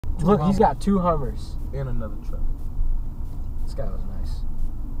Look, he's got 2 Hummers. And another truck. This guy was nice.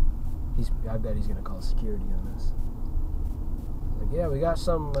 I bet he's gonna call security on us. Like, yeah, we got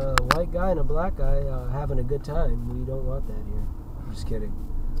some white guy and a black guy having a good time. We don't want that here. I'm just kidding.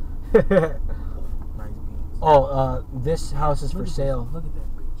 Nice beans. Oh, this house is for sale. Look at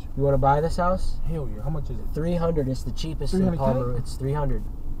that bitch. You want to buy this house? Hell yeah. How much is it? 300. It's the cheapest in 300K? Palmer. It's 300.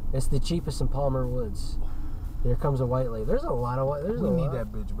 It's the cheapest in Palmer Woods. Here comes a white lady. There's a lot of white. We need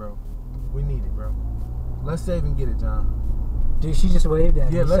that bitch, bro. We need it, bro. Let's save and get it, John. Dude, she just waved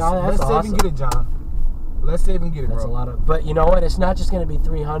at me. Yeah, let's awesome. save and get it, John. Let's save and get it, bro. That's a lot of. But you know what? It's not just gonna be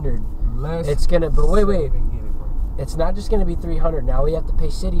 300. It's gonna. But wait. Save and get it, bro. It's not just gonna be 300. Now we have to pay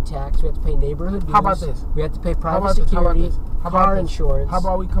city tax. We have to pay neighborhood dues. How about this? We have to pay private How security, about this? car insurance. How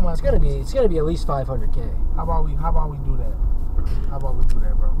about we come out? It's gonna be at least 500K. How about we do that? How about we do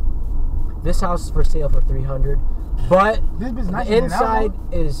that, bro? This house is for sale for 300, but This bitch nice the inside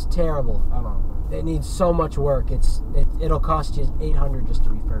is terrible. I know. It needs so much work. It'll cost you 800 just to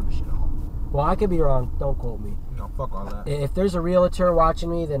refurbish it all. Well, I could be wrong. Don't quote me. No, fuck all that. If there's a realtor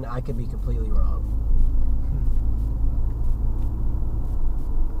watching me, then I could be completely wrong.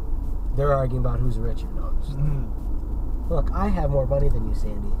 They're arguing about who's richer. No, Look, I have more money than you,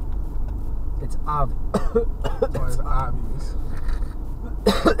 Sandy. It's obvious. It's obvious.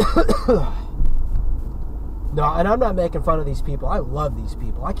 No, and I'm not making fun of these people. I love these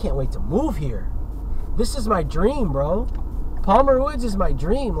people. I can't wait to move here. This is my dream, bro. Palmer Woods is my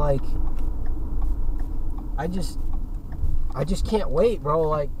dream. Like, I just can't wait, bro.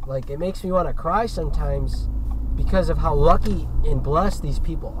 Like it makes me want to cry sometimes because of how lucky and blessed these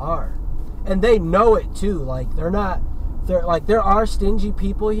people are. And they know it too. Like, there are stingy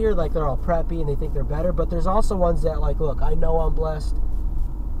people here, like they're all preppy and they think they're better, but there's also ones that like, look, I know I'm blessed.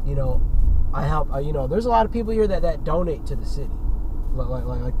 You know, I help, there's a lot of people here that donate to the city.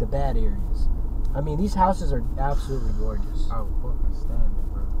 Like the bad areas. I mean, these houses are absolutely gorgeous. I would fucking stand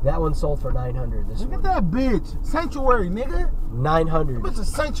it, bro. That one sold for 900. Look at that bitch. Sanctuary, nigga. 900. That bitch a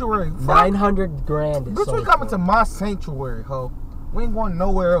sanctuary. Fuck. 900 grand. Bitch, we coming to my sanctuary, ho. We ain't going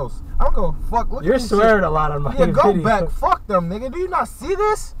nowhere else. I don't go fuck. Look You're at this swearing shit. a lot on my Yeah, go video. back. Fuck them, nigga. Do you not see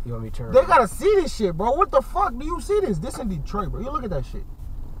this? You want me to turn They around? gotta see this shit, bro. What the fuck? Do you see this? This in Detroit, bro. You look at that shit.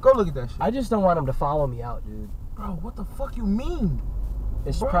 Go look at that shit. I just don't want them to follow me out, dude. Bro, what the fuck you mean?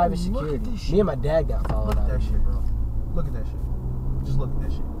 It's Bro, private look at security. this shit. Me and my dad got followed Look at out. that of shit, here. bro. Look at that shit. Just look at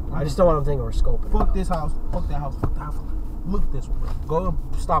that shit. I just don't want them thinking we're scoping. it Fuck out. this house. Fuck that house. Fuck that house. Look at this one. Go and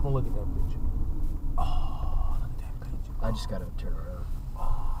stop and look at that bitch. Oh, look at that bitch. I just gotta turn around.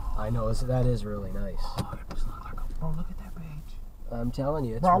 I know, that is really nice. Oh, that bitch look like a... Bro, look at that bitch. I'm telling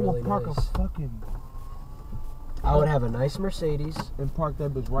you, it's Bro, really I will park nice. a fucking... I would have a nice Mercedes, And park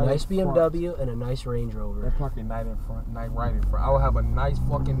that bitch right nice in front. BMW, and a nice Range Rover. And park it right in front. I will have a nice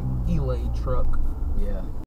fucking Elay truck. Yeah.